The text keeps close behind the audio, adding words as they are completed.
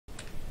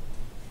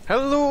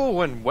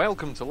Hello and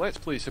welcome to Let's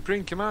Play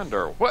Supreme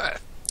Commander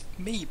with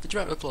Me, the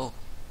TheDragoclaw.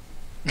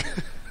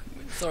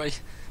 Sorry,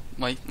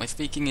 my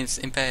speaking is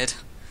impaired.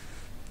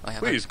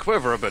 Please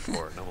quiver a bit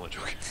more. No, I'm only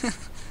joking.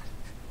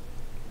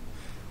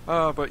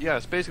 But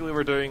yes, basically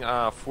we're doing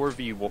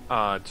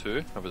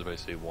 4v2. I was about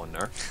to say 1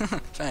 there.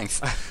 Thanks.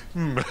 A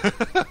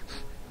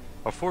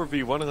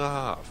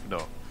 4v1.5.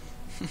 No.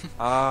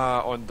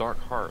 On Dark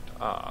Heart.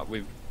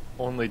 We've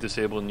only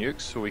disabled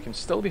nukes, so we can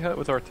still be hit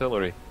with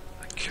artillery.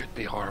 I could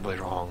be horribly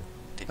wrong.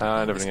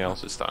 And everything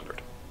else is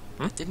standard.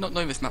 I did not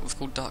know this map was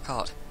called Dark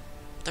Heart.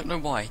 Don't know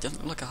why. It doesn't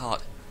look like a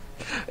heart.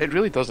 It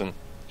really doesn't.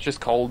 It's just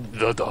called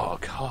The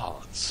Dark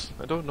Hearts.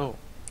 I don't know.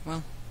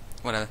 Well,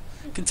 whatever.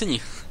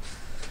 Continue.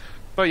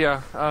 But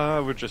yeah,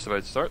 we're just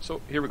about to start,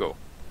 so here we go.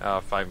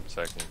 5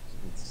 seconds.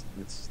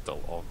 It's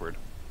still awkward.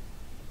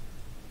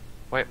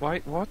 Wait,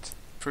 what?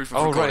 Proof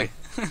of recording.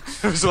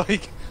 Right. I was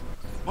like,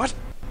 what?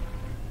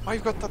 Oh,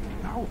 you've got that.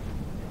 No.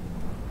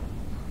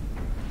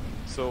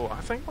 So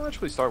I think we'll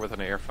actually start with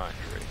an air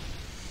factory.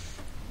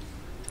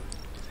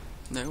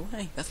 No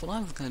way. That's what I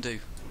was going to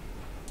do.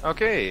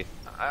 Okay.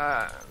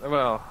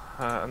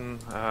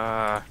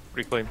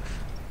 Reclaim.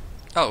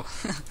 Oh.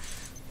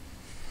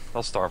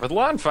 I'll start with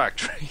land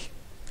factory.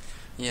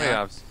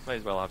 Yeah. Might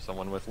as well have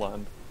someone with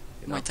land.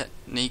 You know? My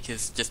technique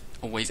is just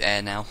always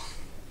air now.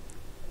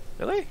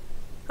 Really?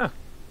 Huh.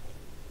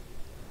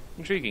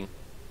 Intriguing.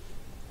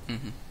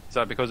 Is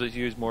that because it's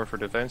used more for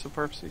defensive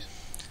purposes?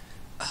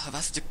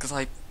 That's just because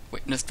I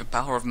witnessed the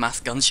power of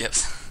mass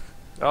gunships.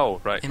 Oh,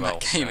 right. In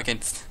that game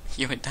against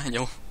you and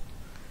Daniel.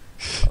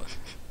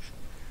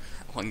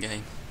 One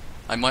game.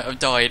 I might have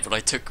died, but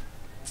I took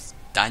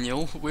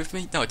Daniel with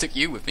me. No, I took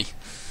you with me.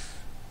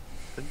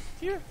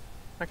 Yeah,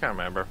 I can't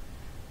remember.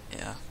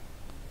 Yeah,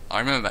 I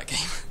remember that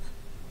game.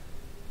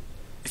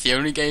 It's the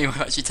only game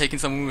I've actually taken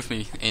someone with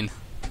me in.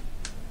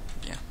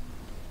 Yeah.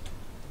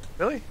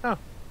 Really? Oh.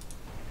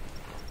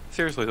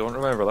 Seriously, don't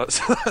remember that.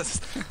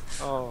 That's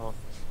oh.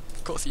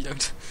 Of course you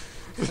don't.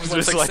 It's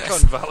just like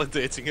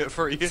unvalidating it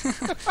for you.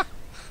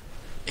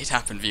 It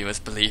happened, viewers,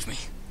 believe me.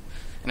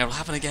 And it'll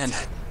happen again.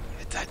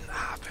 It didn't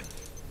happen.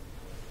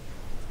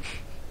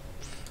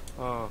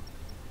 Oh.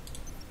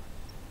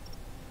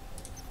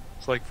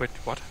 It's like, wait,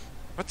 what?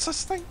 What's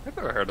this thing? I've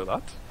never heard of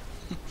that.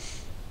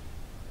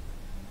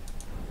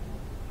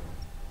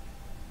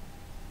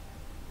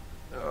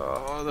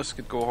 Oh, this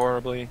could go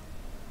horribly.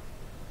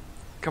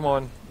 Come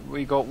on,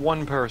 we got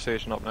 1 power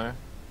station up now.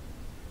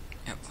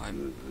 Yep,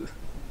 I'm...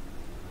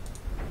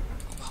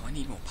 Oh, I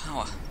need more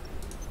power.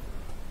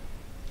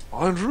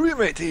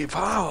 Unlimited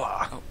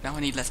power! Oh, now I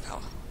need less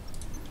power.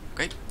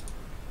 Great.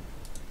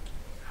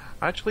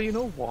 Actually, you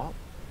know what?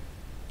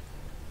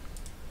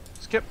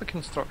 Skip the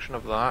construction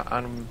of that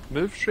and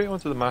move straight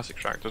onto the mass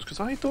extractors, because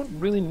I don't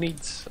really need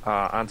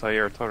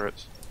anti-air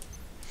turrets.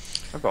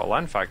 I've got a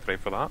land factory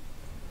for that.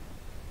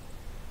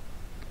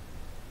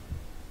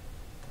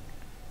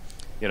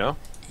 You know?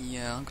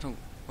 Yeah, I'm gonna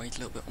wait a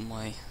little bit on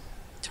my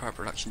turret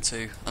production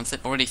too. I'm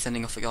already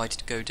sending off a guy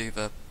to go do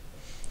the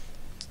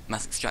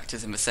mass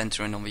extractors in the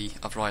centre and on the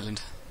other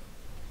island.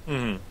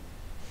 And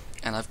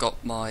I've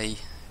got my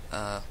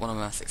one of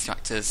my mass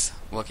extractors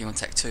working on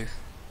Tech 2.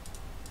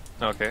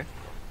 Okay.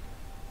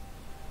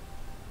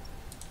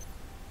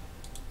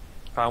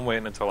 I'm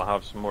waiting until I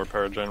have some more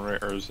power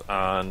generators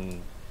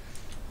and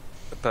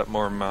a bit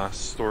more mass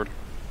stored.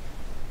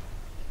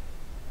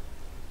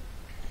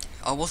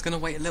 I was going to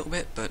wait a little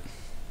bit, but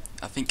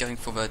I think going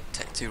for the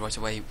Tech 2 right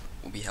away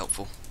will be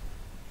helpful.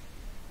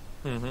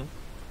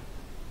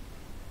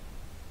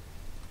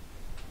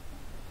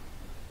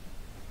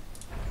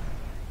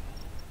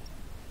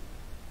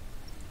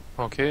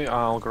 Okay,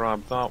 I'll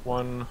grab that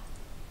one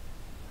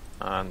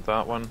and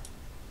that one,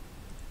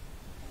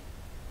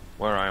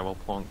 where I will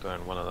plonk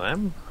down one of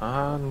them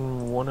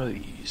and one of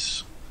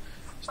these.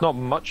 It's not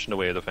much in the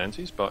way of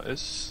defences, but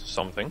it's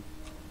something.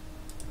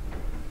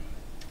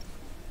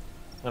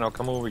 And I'll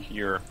come over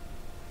here,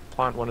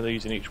 plant one of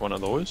these in each one of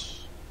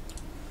those,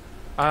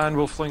 and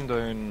we'll fling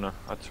down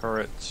a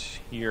turret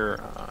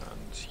here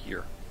and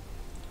here,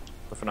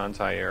 with an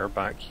anti-air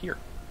back here.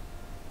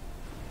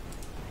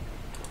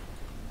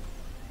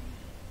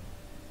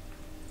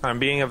 I'm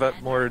being a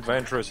bit more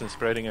adventurous and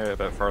spreading out a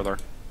bit further.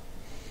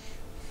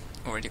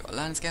 Already got a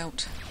land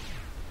scout.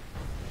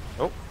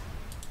 Oh.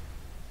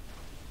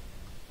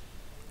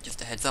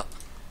 Just a heads up.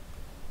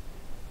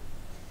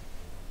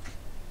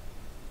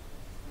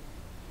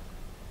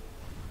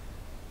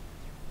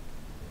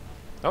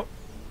 Oh,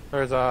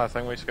 there's a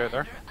thingway scout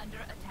there.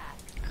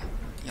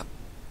 Yep.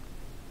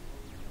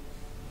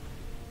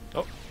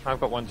 Oh, I've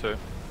got one too.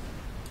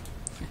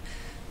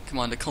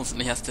 Commander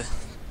constantly has to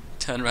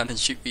turn around and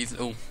shoot these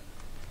little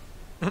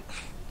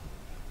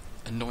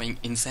annoying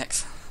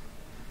insects.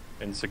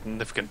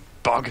 Insignificant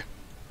bug.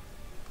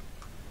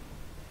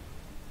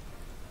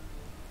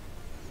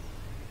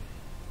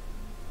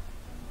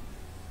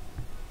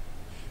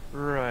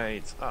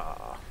 Right,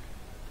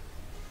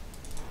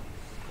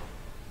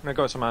 I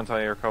got some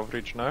anti-air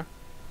coverage now.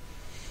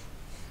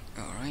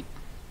 Alright.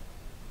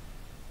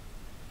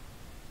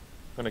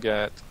 gonna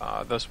get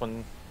this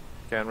one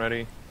getting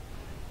ready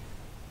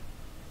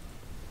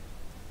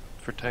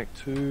for Tech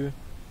 2.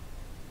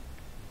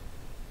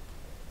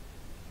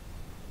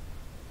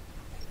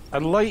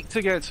 I'd like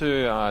to get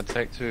to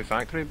Tech 2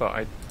 Factory, but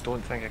I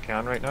don't think I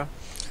can right now.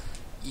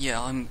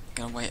 Yeah, I'm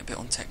gonna wait a bit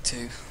on Tech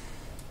 2.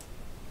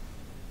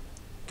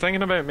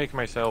 Thinking about making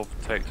myself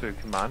Tech 2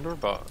 Commander,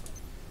 but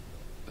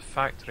the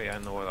Factory I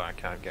know that I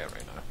can't get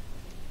right now.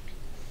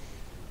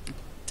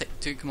 Tech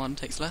 2 Command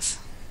takes less?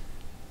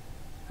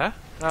 Huh?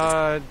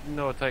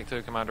 No, Tech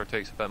 2 Commander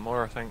takes a bit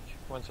more, I think.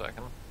 1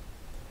 second.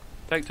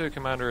 Tech 2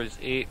 Commander is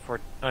 8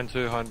 and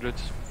 200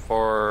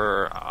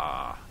 for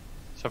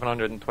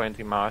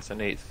 720 mass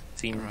and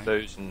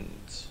 18,000,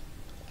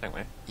 I think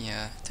we.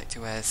 Yeah, Tech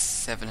 2 Air is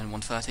 7 and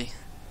 130.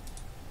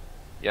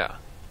 Yeah.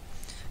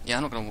 Yeah,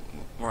 I'm not going to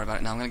worry about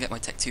it now. I'm going to get my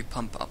Tech 2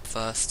 pump up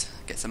first,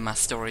 get some mass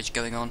storage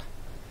going on.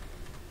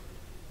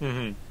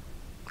 I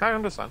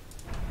understand.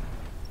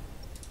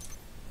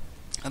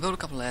 I built a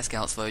couple of air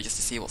scouts though, just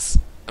to see what's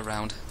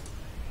around.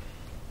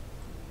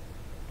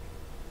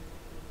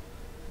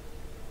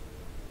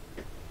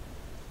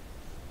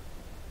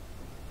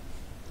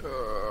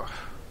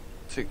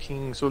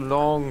 Taking so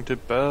long to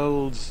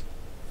build.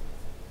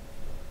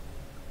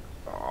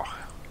 Oh,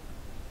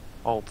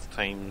 all the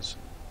times.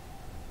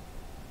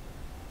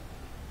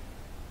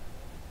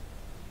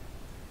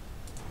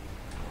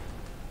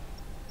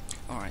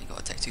 Alright,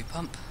 got a Tech 2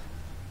 pump.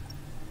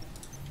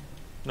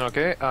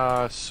 Okay,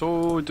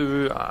 so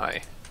do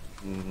I.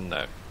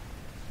 No.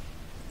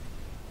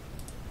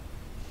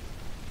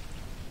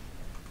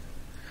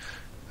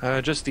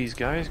 Just these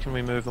guys, can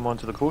we move them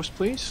onto the coast,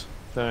 please?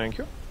 Thank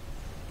you.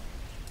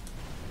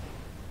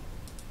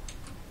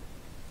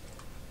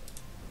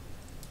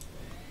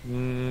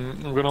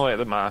 I'm gonna let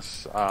the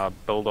mass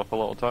build up a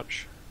little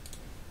touch.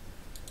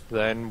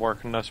 Then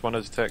work on this one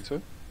as Tech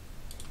 2.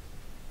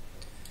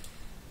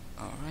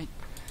 Alright.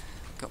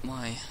 Got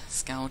my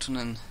skeleton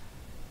and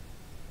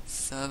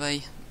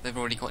survey. They've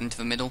already got into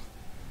the middle.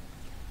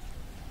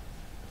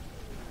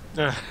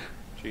 Jeez.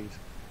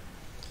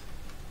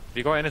 Have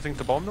you got anything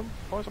to bomb them,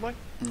 possibly?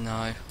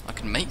 No, I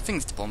can make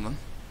things to bomb them.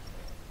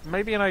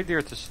 Maybe an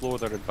idea to slow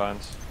their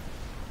advance.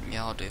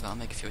 Yeah, I'll do that. I'll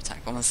make a few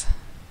attack bombers.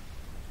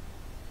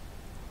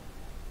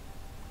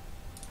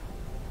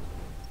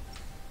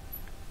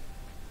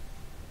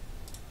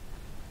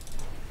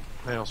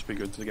 Might also be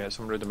good to get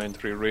some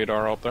rudimentary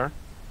radar up there.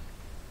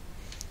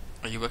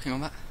 Are you working on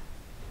that?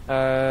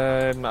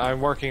 I'm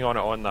working on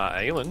it on that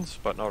island,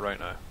 but not right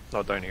now.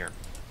 Not down here.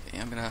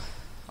 Yeah,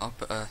 I'll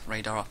put a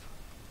radar up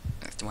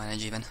next to my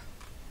energy then.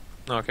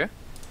 Okay.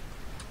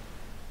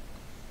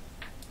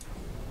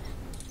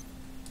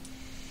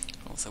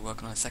 Also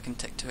working on a second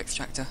Tech 2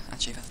 extractor.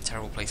 Actually, that's a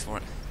terrible place for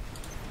it.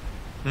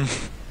 I'll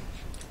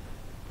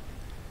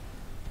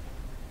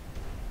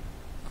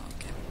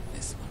get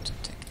this one to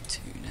Tech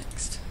 2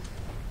 next.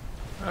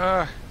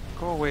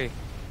 Go away.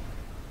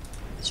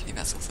 Actually,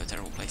 that's also a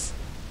terrible place.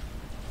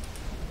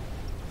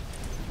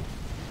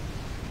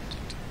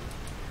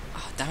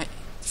 Ah, damn it!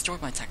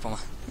 Destroyed my attack bomber.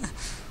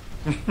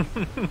 Fine,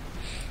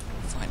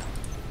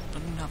 I'll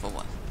put another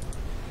one.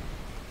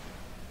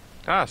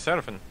 Ah,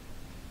 Seraphim.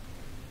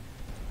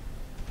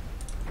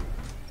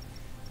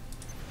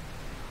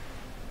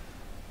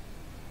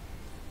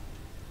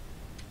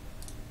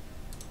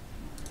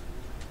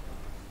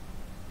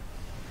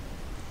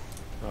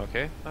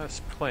 Okay,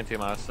 that's plenty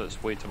of mass,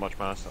 that's way too much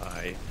mass.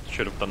 I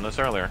should have done this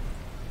earlier.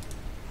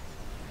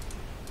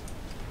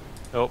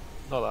 Nope,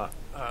 not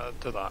that.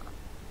 To that.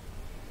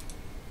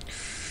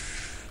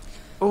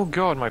 Oh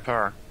god, my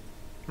power.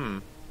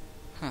 Huh,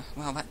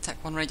 wow, that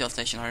Tech 1 radar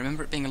station, I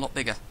remember it being a lot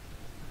bigger.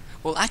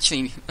 Well,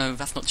 actually, no,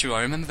 that's not true.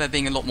 I remember there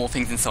being a lot more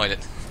things inside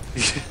it.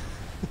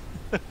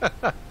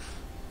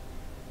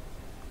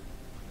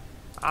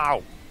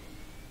 Ow!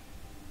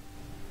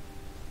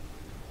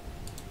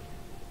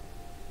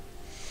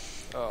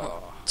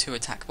 Oh, 2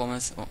 attack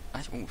bombers. Oh,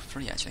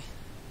 3 actually.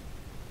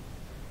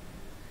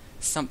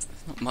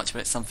 Not much, but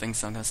it's something,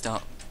 so I'm going to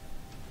start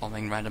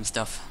bombing random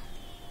stuff.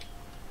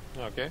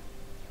 Okay.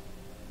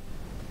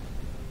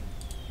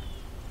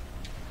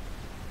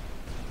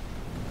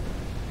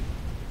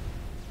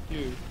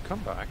 You come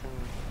back and,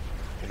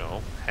 you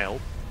know,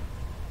 help.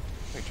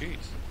 Oh, jeez.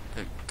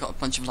 Got a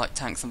bunch of light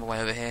tanks on the way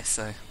over here,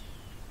 so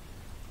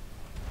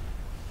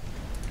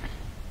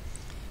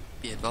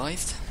be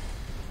advised.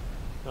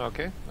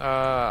 Okay.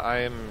 I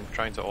am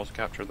trying to also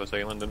capture this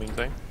island in the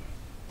meantime.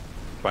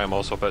 But I'm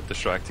also a bit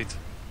distracted.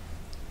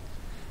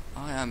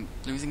 I am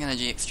losing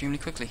energy extremely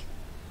quickly.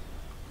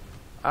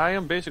 I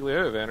am basically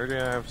out of energy.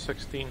 I have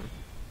 16.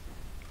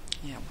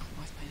 Yeah,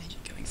 why is my energy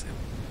going so?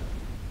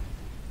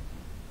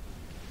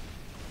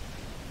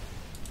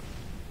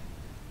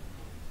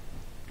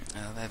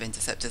 They have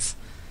interceptors.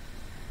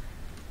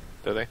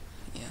 Do they?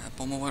 Yeah, a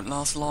bomber won't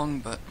last long,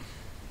 but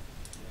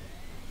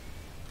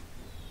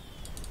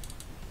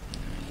you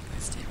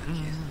guys stay back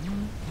here.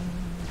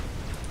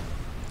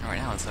 Alright,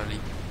 now it's slowly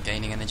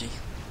gaining energy.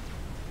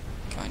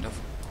 Kind of.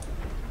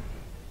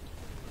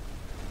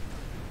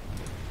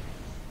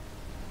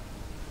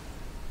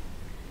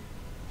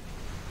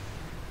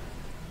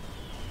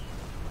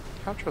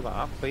 Capture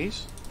that,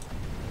 please.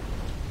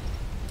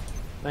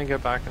 Then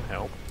get back and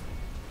help.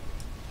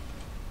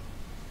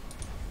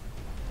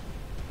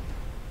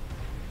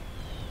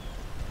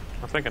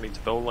 I think I need to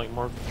build like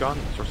more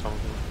guns or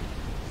something.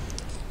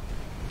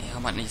 Yeah, I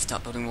might need to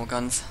start building more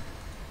guns.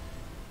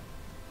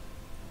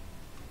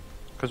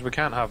 Because we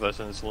can't have this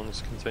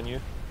insolence continue.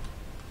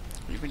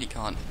 You really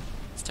can't.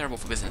 It's terrible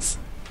for business.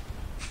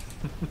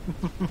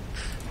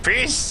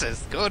 Peace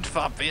is good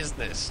for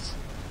business.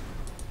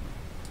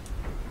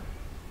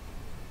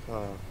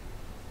 Oh.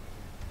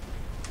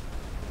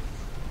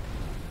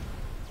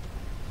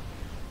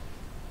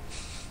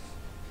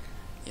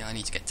 Yeah, I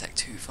need to get Tech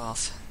 2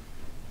 fast.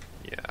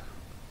 Yeah.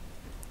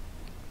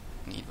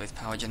 Need both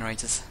power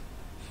generators.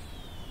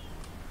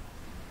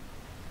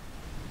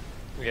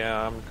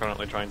 Yeah, I'm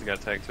currently trying to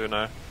get Tech 2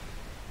 now.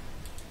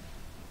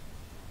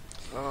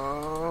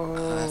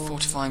 Oh.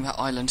 Fortifying that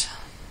island.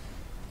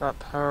 That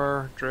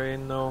power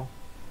drain though.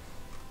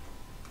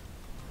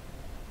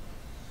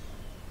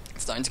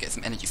 Starting to get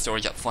some energy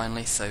storage up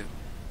finally, so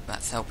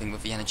that's helping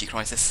with the energy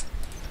crisis.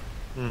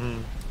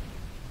 Mm-hmm.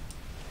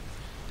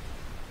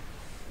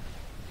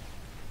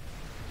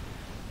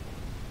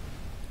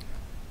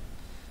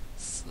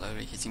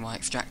 Slowly hitting my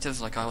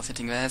extractors like I was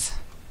hitting theirs.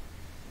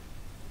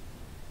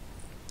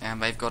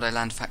 And they've got a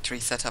land factory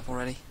set up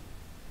already.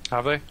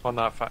 Have they? On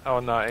that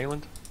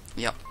island?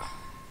 Yep.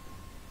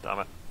 Damn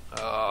it.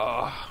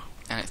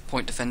 And it's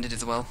point defended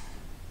as well.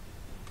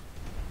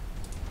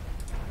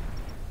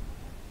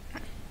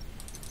 I'm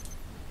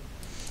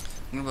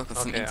gonna work on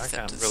some Okay, I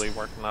interceptors. can't really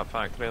work on that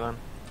factory then.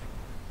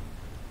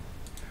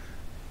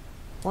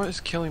 What is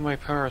killing my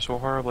power so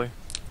horribly?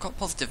 Got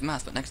positive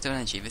mass, but next to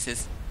energy. This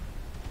is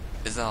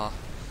bizarre.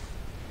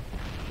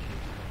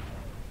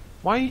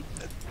 Why?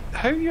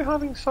 How are you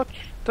having such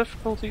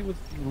difficulty with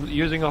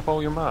using up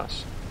all your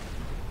mass?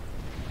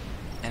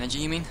 Energy,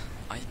 you mean?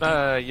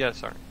 Yeah,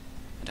 sorry.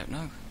 I don't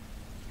know.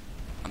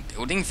 I'm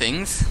building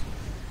things,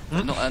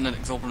 but not at an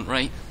exorbitant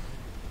rate.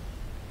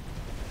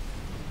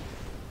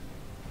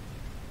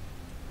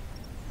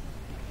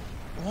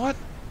 What?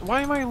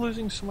 Why am I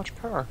losing so much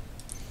power?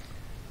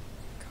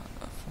 Can't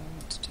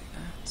afford to do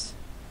that.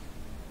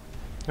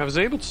 I was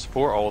able to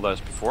support all this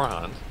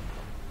beforehand.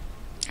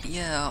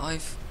 Yeah, I'm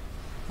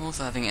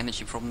also having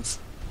energy problems.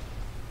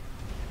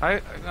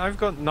 I've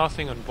got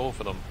nothing on both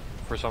of them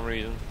for some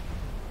reason.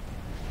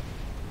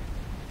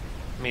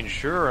 I mean,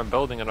 sure, I'm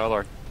building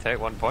another Tech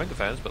 1 point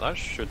defense, but that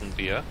shouldn't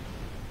be it.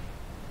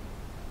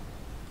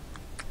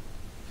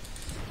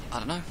 I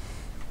don't know.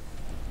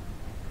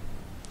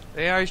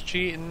 AI's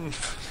cheating.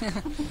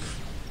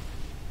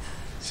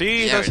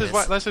 See, Yeah,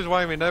 this is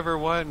why we never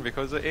win,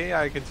 because the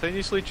AI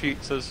continuously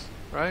cheats us,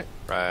 right?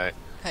 Right.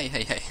 Hey,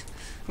 hey, hey.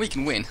 We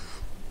can win.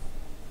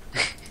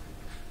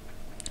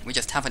 We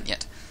just haven't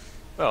yet.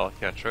 Well,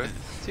 yeah, true.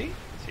 See?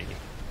 See.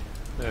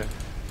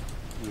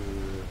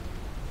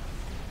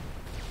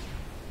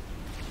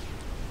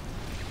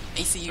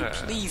 ACU,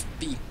 please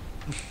be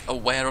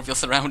aware of your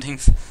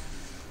surroundings.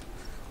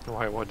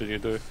 Why? What did you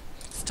do?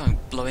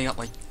 Start blowing up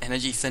my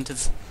energy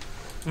centers.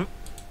 Okay,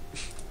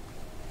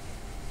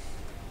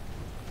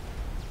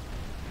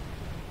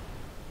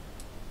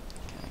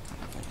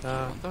 I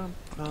can't have all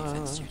on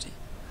defense duty.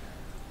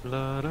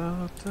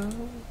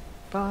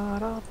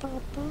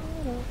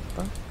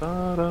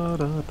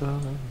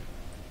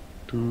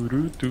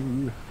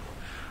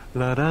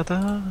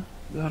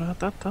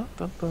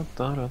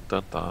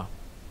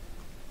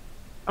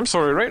 I'm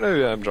sorry, right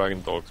now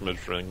Dragon Dog's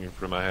mid-ringing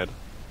through my head.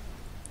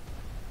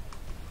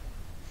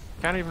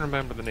 Can't even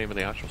remember the name of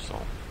the actual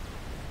song.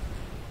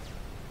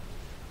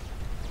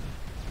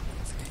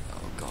 Okay,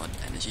 oh god,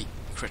 energy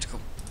critical.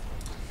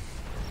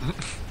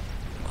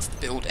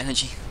 Must build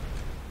energy.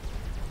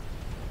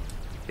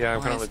 Yeah, I'm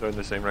Why currently is- doing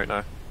the same right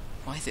now.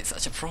 Why is it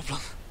such a problem?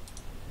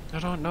 I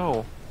don't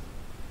know.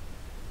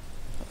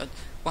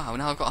 Wow,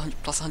 now I've got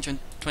plus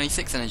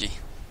 126 energy.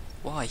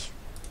 Why?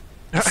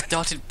 I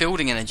started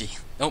building energy.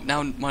 Oh,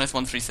 now minus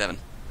 137.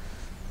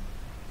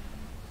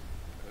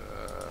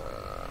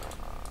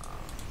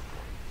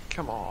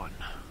 Come on.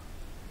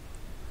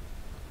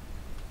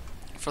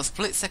 For a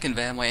split second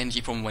there, my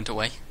energy problem went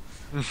away.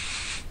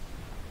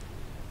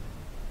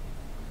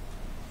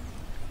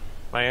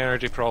 My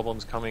energy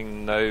problem's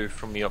coming now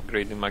from me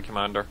upgrading my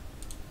commander.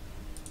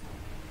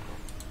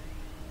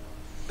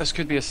 This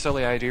could be a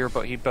silly idea,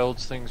 but he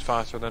builds things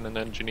faster than an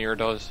engineer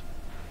does.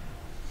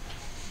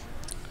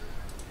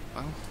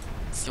 Well,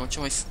 it's your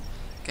choice.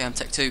 Okay, I'm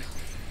Tech 2.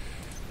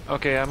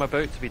 Okay, I'm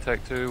about to be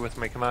Tech 2 with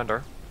my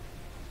commander.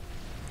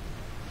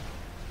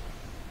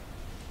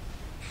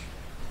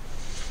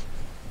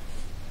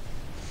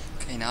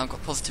 Okay, now I've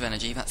got positive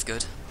energy, that's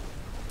good.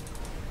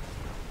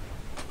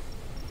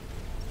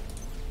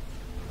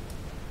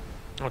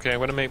 Okay, I'm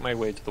gonna make my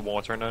way to the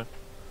water now.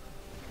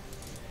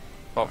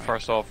 But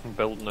first off, I'm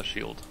building a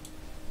shield.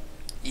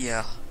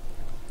 Yeah.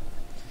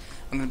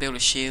 I'm gonna build a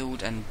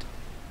shield and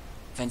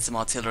then some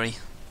artillery.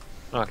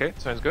 Okay,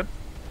 sounds good.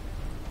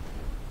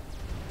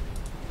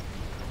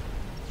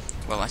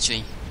 Well,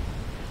 actually,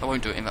 I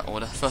won't do it in that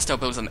order. First I'll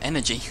build some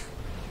energy.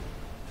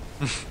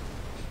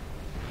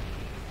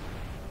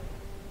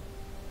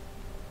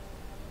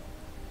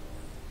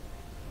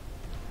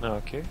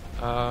 Okay.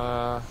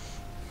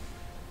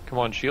 Come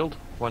on, shield.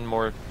 One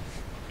more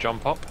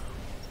jump up.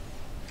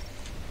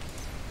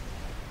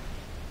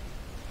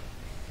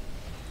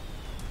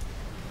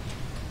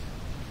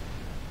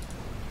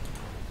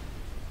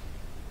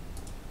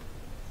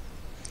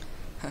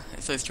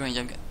 It's so strange.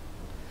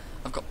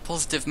 I've got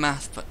positive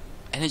math, but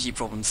energy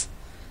problems.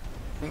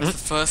 I think it's the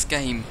first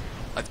game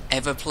I've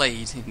ever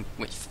played in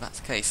which that's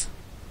the case.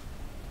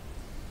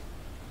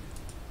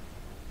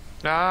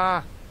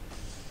 Ah!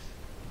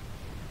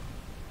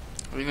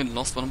 I've even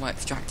lost one of my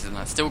extractors, and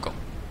I've still got.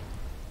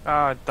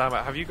 Ah, damn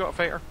it. Have you got a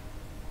fighter?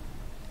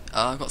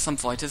 I've got some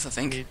fighters, I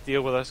Can think. you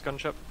deal with this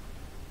gunship?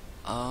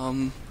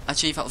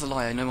 Actually, that was a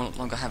lie. I no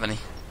longer have any.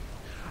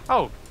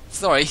 Oh!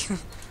 Sorry.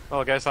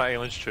 Well, I guess that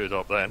alien's chewed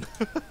up then.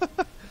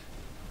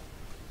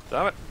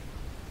 Damn it.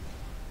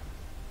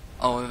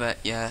 Oh,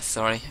 yeah,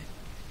 sorry.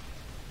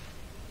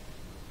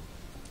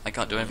 I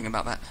can't do anything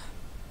about that.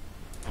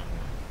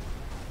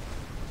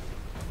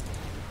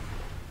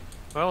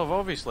 Well, I've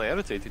obviously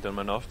irritated him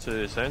enough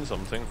to send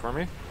something for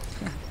me.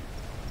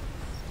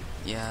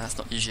 Yeah, that's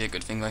not usually a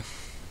good thing, though.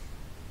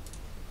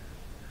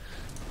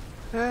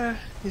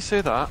 You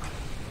say that.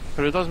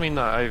 But it does mean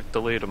that I've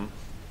delayed him.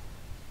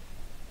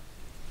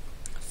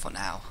 For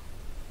now.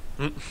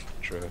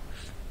 True.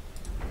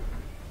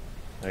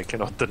 I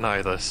cannot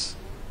deny this.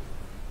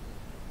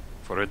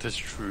 For it is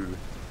true.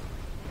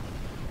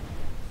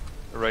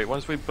 Right,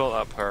 once we've built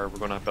up power, we're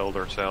going to build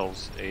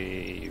ourselves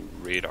a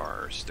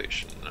radar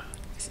station.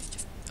 This is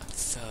just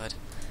absurd.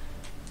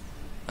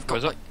 I've What got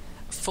is like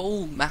a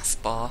full mass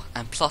bar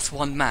and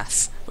 +1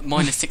 mass, but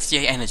minus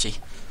 68 energy.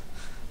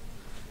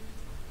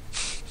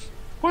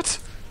 What?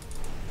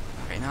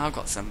 Okay, now I've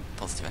got some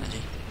positive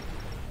energy.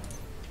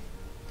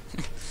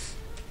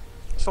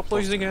 Stop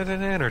losing it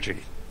in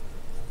energy.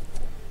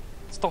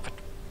 Stop it.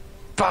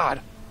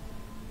 Bad!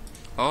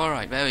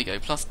 Alright, there we go,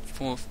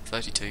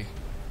 +432,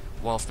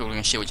 whilst building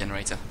a shield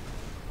generator.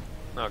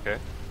 Okay.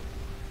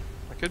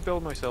 I could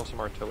build myself some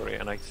artillery,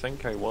 and I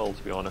think I will,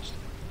 to be honest.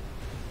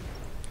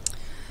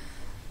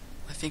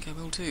 I think I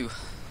will too.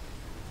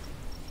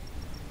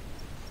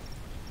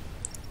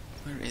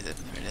 Where is it?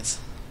 There it is.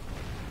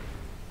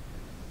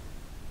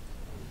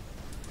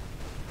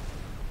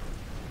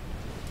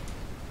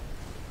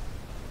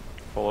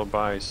 Followed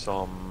by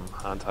some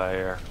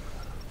anti-air.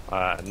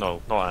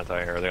 No, not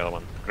anti-air, the other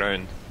one.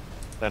 Ground.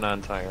 Then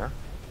anti-air.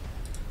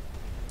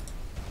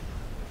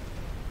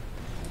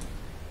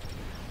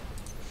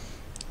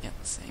 Yep,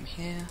 same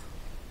here.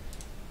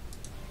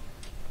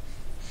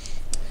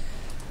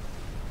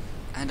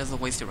 And as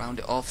always, to round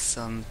it off,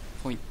 some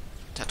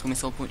tactical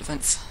missile point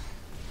defense.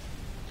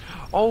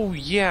 Oh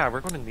yeah,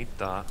 we're going to need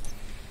that.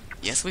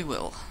 Yes, we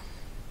will.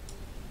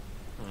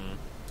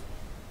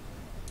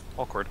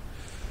 Awkward.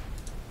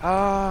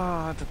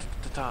 Ah, da,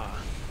 da, da, da.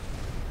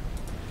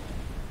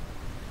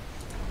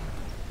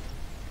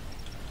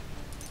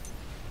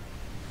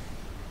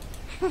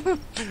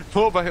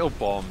 Mobile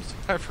bombs.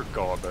 I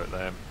forgot about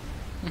them.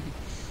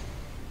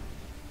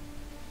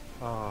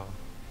 Oh.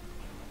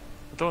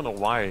 I don't know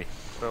why.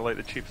 They're like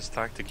the cheapest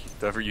tactic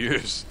you'd ever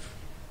use.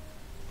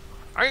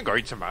 I'm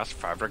going to mass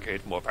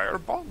fabricate mobile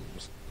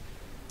bombs.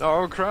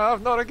 No,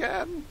 Krav, not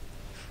again.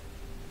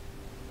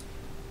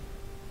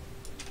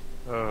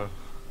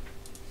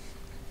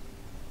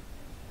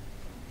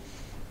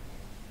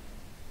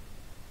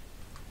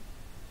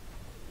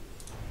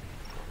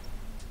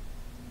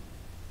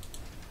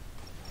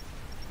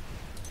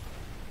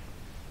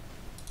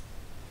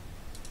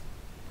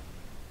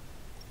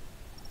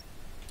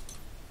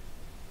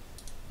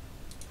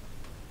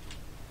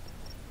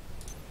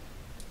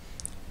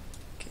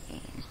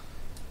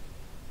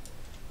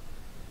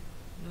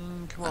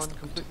 Come on,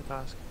 complete the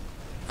task.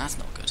 That's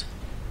not good.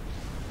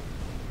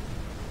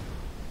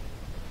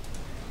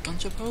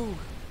 Gunship ho!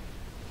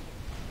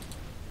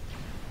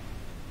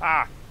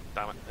 Ah!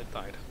 Damn it, it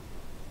died.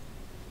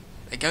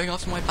 They're going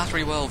after my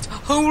battery world.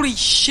 Holy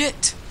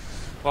shit!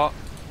 What?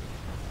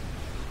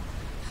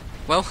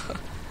 Well,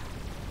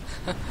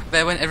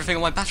 there went everything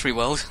on my battery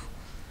world.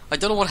 I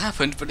don't know what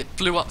happened, but it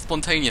blew up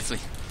spontaneously.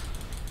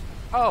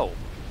 Oh!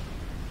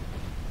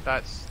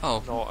 That's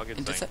Oh, not a good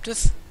thing.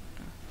 interceptors?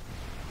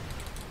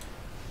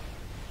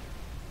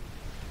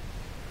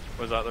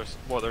 Was that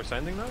what they're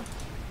sending now?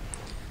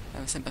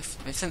 They've sent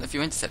a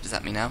few interceptors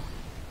at me now.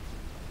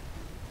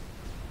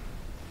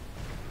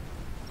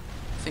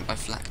 I think my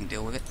flat can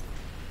deal with it.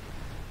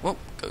 Well,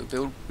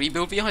 go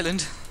rebuild the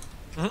island.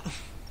 They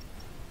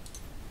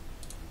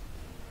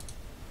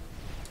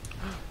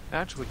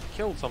actually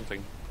killed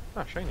something.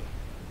 Ah, shiny.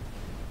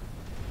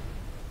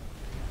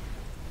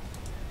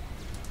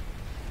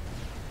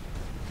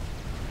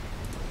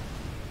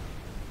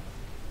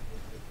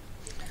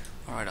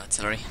 Alright,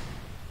 artillery.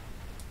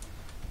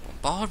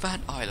 Bombard that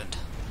island.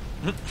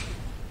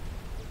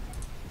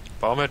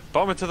 Bomb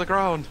it to the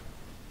ground.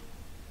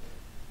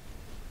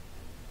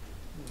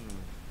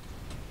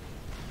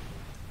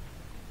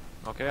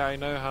 Okay, I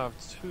now have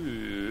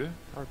 2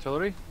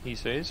 artillery, he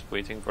says,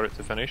 waiting for it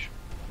to finish.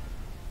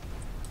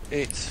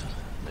 8,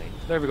 9.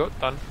 There we go,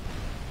 done.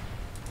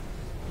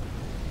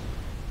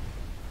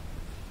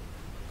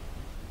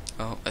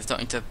 Oh, they're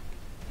starting to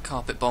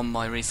carpet bomb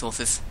my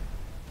resources.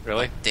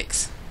 Really? Like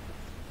dicks.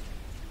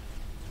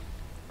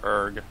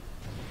 Erg.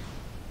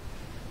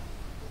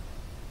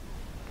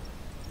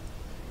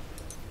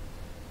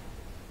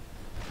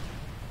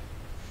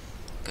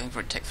 Going for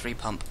a Tech 3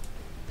 pump.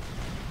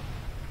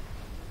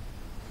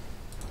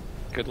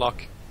 Good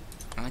luck.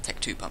 And a Tech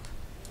 2 pump.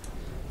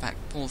 Back,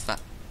 pause that.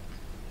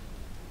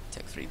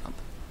 Tech 3 pump.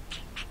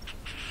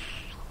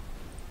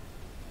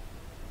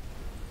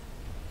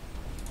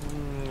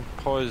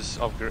 Pause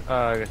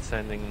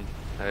sending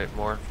out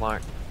more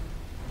flak.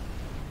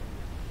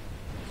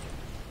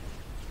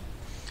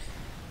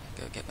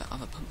 Go get that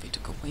other pump they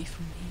took away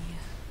from me.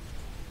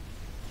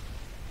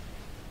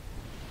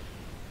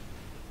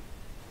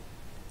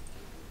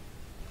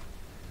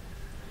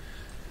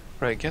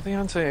 Right, get the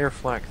anti-air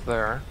flak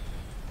there.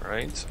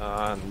 Right,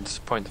 and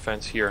point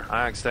defense here.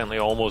 I accidentally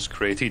almost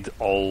created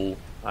all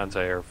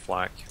anti-air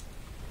flak.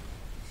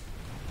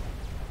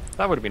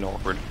 That would have been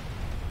awkward.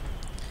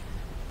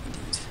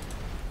 Indeed.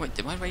 Wait,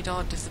 did my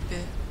radar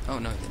disappear? Oh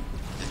no, it didn't.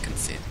 I just couldn't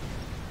see it.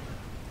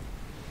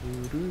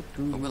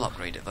 Oh, we'll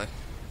upgrade it though.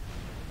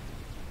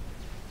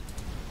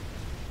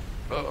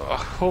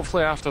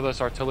 Hopefully after this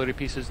artillery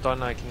piece is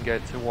done I can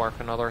get to work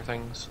on other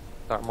things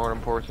that are more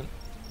important.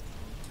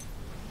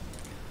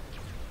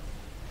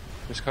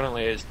 Because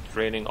currently it's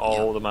draining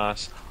all the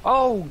mass.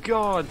 Oh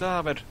god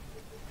damn it!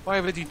 Why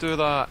would he do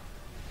that?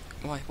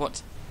 Why?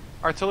 What?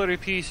 Artillery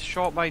piece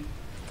shot my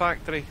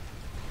factory.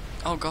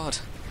 Oh god.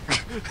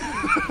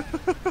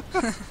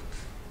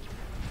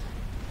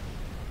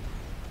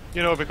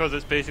 You know, because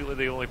it's basically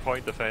the only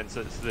point defense,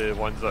 it's the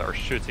ones that are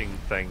shooting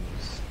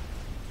things.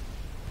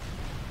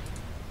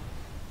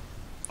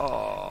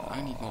 Oh.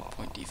 I need more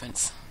point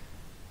defense.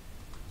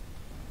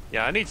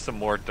 Yeah, I need some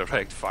more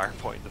direct fire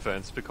point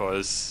defense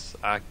because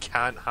I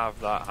can't have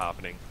that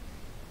happening.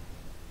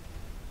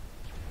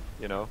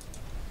 You know?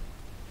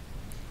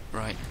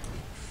 Right.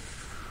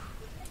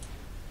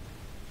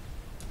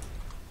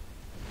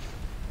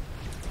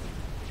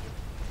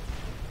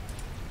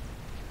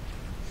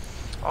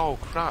 Oh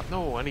crap,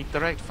 no, I need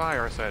direct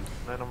fire, I said.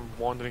 Then I'm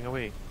wandering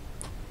away.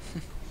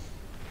 It's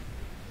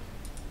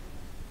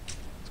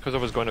because I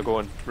was going to go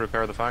and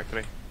repair the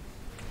factory.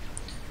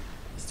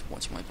 Just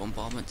watching my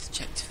bombardment to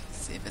check to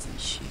see if there's any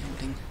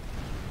shielding.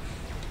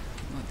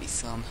 Might be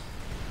some.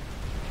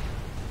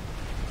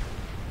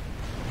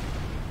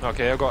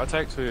 Okay, I've got a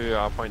tech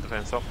to point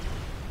defense up.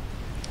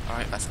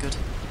 Alright, that's good.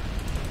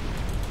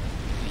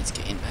 I need to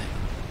get in there.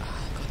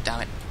 Ah, god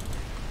damn it.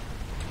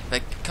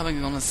 They're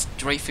coming on a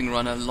strafing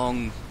run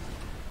along,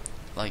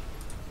 like,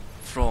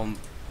 from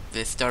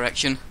this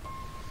direction.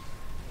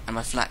 And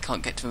my flak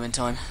can't get to them in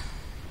time.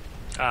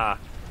 Ah.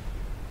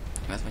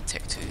 Where's my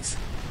Tech 2s?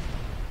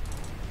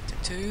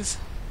 Tech 2s?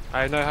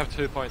 I now have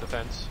 2 point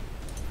defense.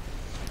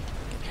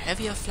 Get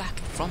heavier flak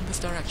from this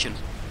direction.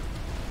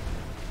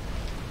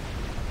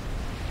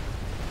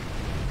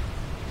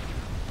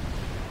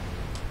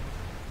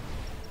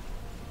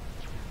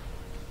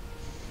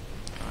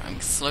 I'm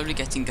slowly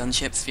getting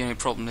gunships. The only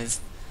problem is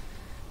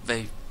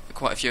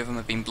quite a few of them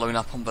have been blown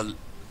up on the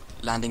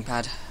landing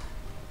pad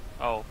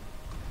Oh.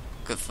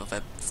 because of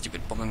their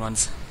stupid bombing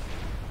runs.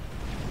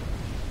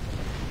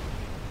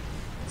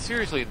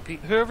 Seriously,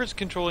 whoever's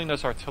controlling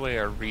this artillery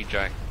are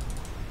reject.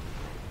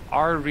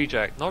 Are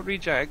reject. Not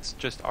rejects,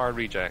 just are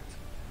reject.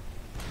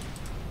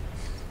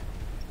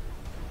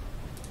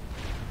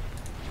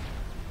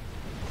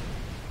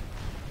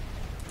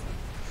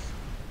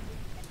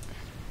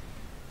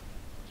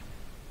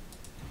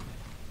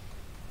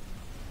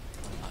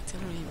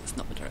 Artillery, that's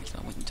not the direction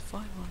I want you to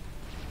fire on.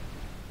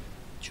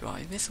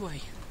 Try this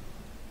way.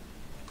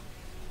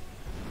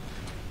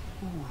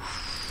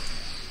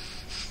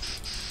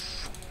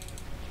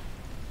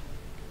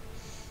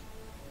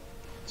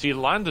 See,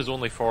 land is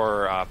only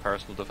for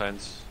personal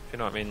defense. If you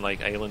know what I mean,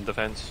 like island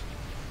defense.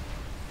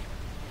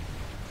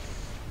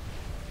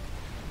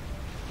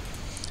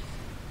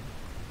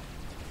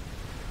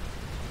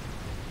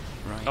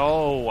 Right.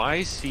 Oh,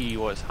 I see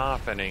what's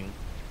happening.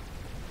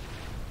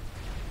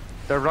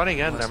 They're running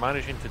in, they're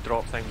managing to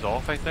drop things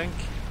off, I think.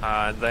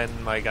 And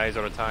then my guys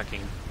are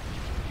attacking.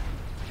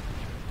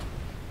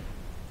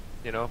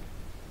 You know?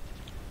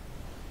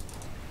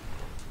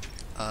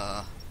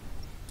 And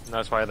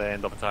that's why they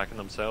end up attacking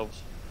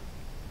themselves.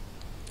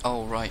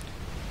 Oh, right.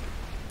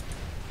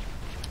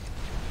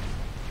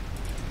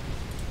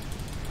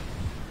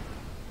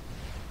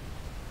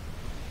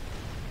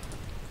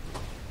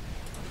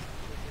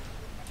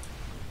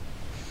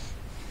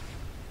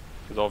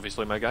 Because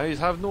obviously my guys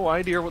have no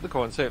idea what the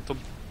concept of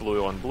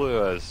blue on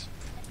blue is.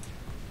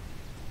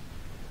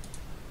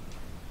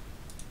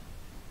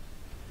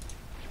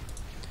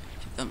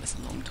 I've done this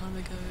a long time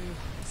ago.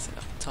 Set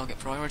up target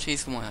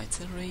priorities for my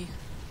artillery.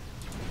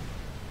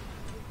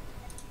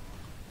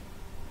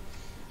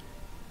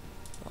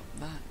 Blow up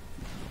that,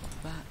 blow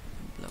up that,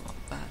 blow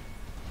up that.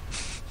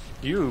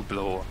 You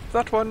blow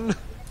that one.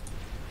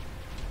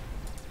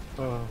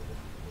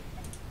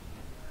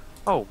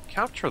 Oh,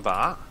 capture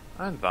that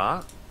and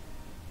that.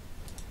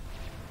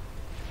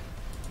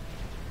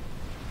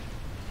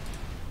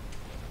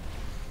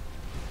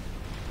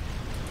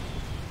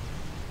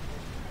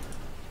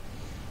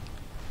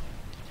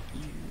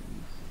 You.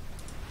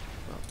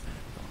 Not there,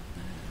 not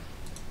there,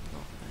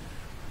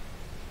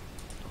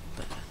 not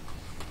there,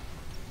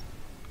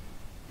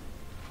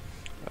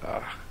 not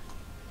there.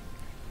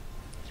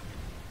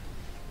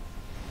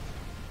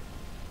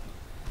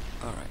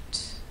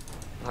 Alright.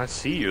 I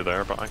see you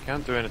there, but I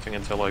can't do anything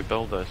until I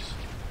build this.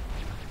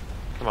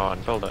 Come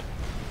on, build it.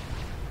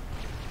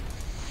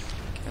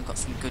 Okay, I've got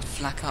some good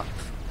flak up.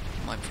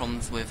 My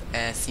problems with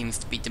air seems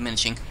to be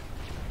diminishing.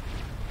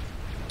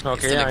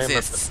 Okay, it still I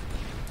exists.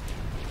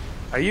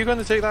 Are you going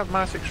to take that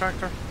mass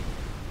extractor?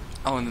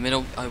 Oh, in the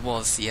middle, I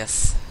was,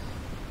 yes.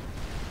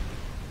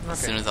 Okay. As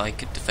soon as I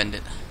could defend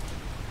it.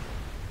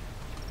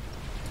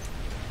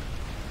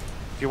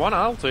 If you want,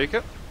 I'll take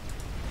it.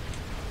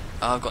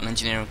 Oh, I've got an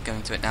engineer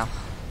going to it now.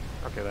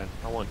 Okay then,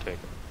 I won't take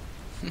it.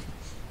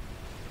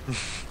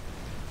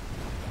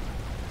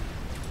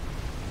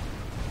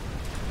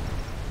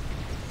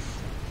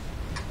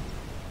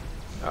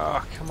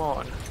 Ah, come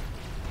on.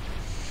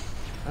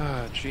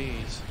 Ah,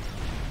 jeez.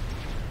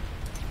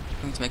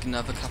 I'm going to make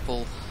another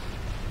couple.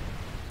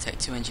 Take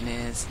 2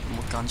 engineers,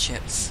 more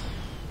gunships.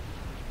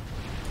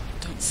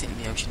 Don't sit in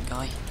the ocean,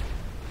 guy.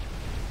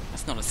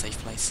 That's not a safe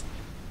place.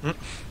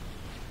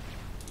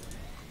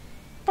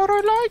 But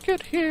I like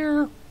it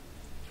here.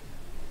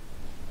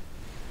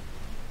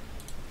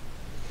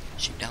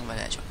 Shoot down by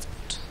air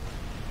transport.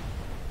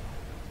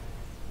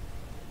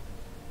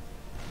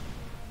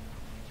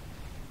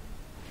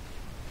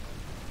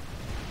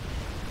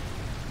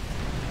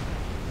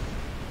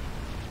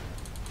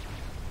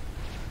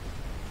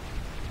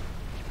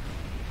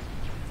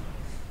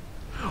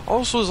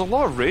 Also, there's a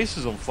lot of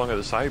racism flung at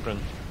the Cybran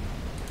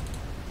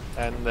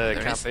in the There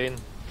campaign.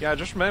 Yeah, I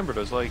just remembered,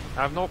 it's like,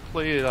 I've not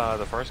played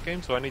the first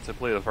game, so I need to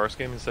play the first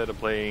game instead of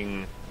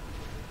playing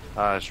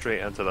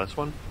straight into this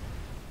one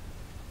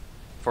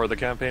for the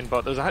campaign,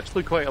 but there's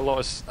actually quite a lot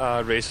of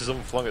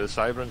racism flung at the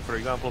Cybran. For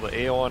example, the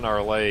Aeon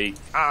are like,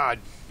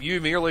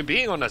 you merely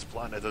being on this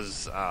planet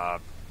is,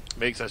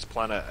 makes this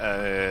planet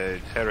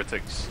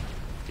heretics,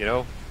 you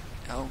know?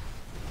 Oh.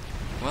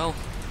 Well,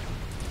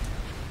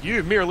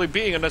 You merely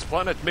being on this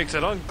planet makes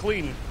it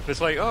unclean.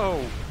 It's like,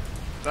 oh,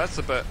 that's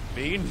a bit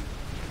mean.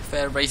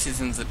 fair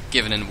racism's a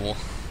given in war.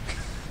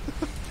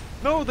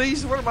 No,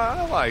 these were my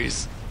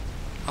allies.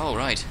 Oh,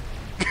 right.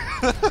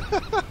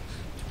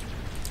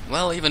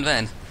 Well, even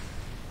then.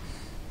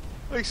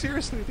 Like,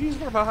 seriously, these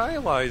were my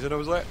allies, and I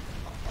was like,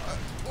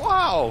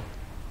 wow,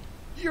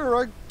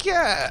 you're a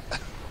cat.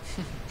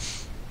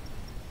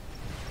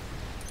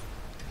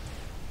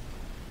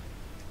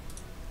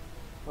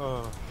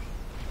 Oh.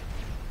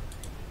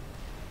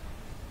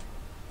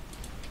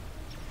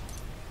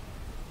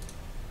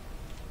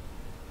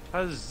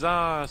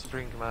 Huzzah,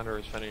 Supreme Commander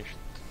is finished.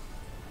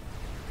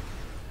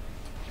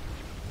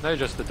 Now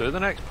just to do the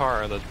next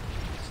part of the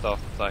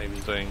stuff that he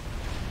was doing.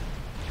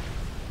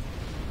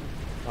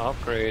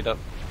 Upgrade it.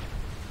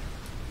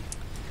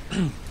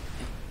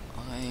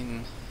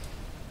 I'm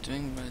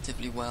doing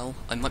relatively well.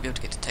 I might be able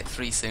to get to Tech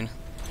 3 soon.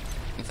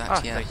 In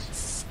fact, yeah,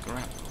 nice.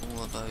 scrap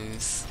all of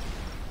those.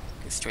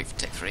 Go straight for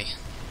Tech 3.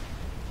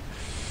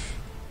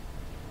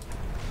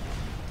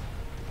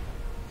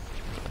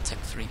 Got a Tech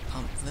 3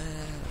 pump there.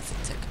 There's a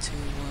Tech 2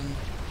 one.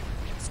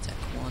 There's a Tech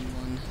 1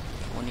 one.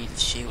 One needs a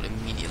shield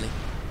immediately.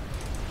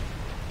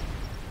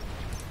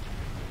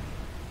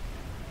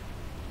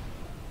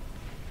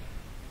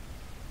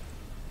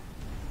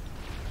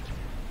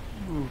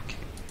 Okay,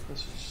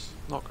 this is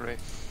not great.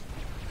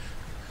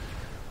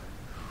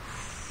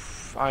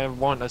 I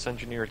want this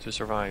engineer to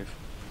survive.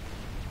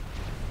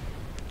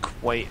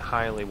 Quite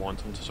highly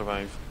want him to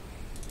survive.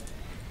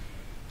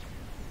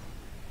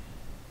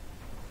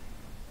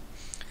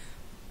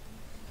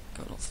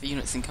 Got lots of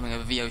units incoming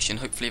over the ocean.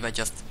 Hopefully they're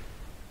just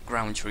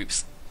ground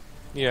troops.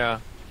 Yeah.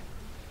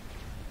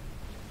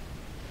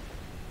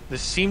 They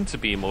seem to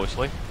be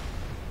mostly.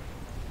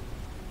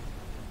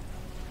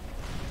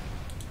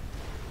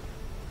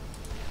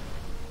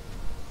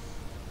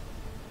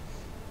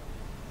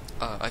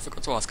 I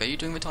forgot to ask, are you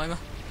doing the timer?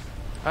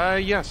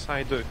 Yes,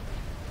 I do.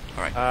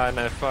 Alright. And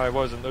if I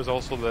wasn't, there's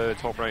also the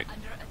top right.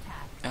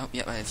 Oh,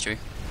 yeah, that is true.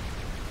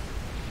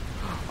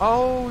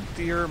 Oh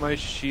dear, my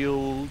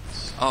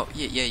shields. Oh,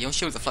 yeah, your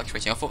shields are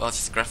fluctuating. I thought that was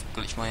just a graphic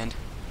glitch my end.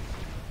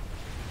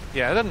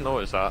 Yeah, I didn't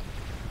notice that.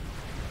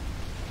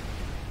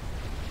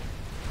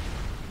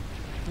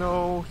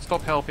 No,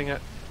 stop helping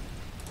it.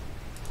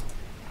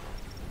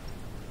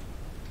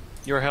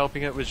 Your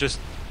helping it was just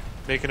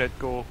making it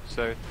go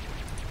south.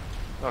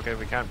 Okay,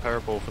 we can't power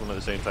both of them at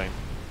the same time.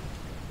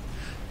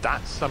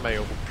 That's a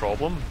mild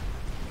problem.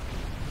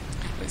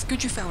 But it's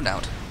good you found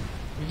out.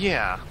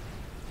 Yeah.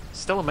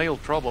 Still a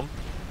mild problem.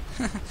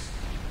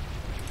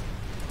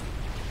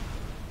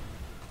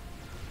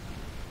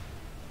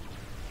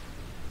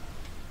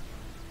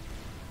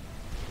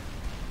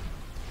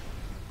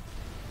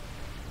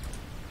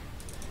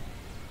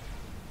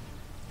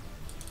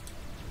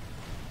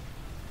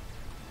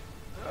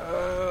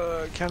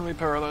 Can we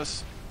power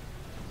this?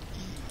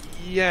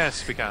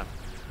 Yes, we can.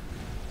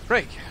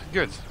 Right,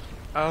 good.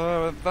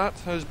 That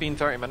has been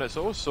 30 minutes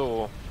though,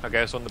 so I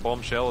guess on the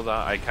bombshell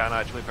that I can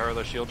actually power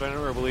the shield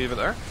generator, we'll leave it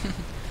there.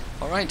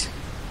 Alright.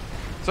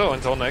 So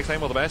until next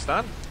time, all the best,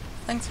 Dan.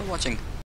 Thanks for watching.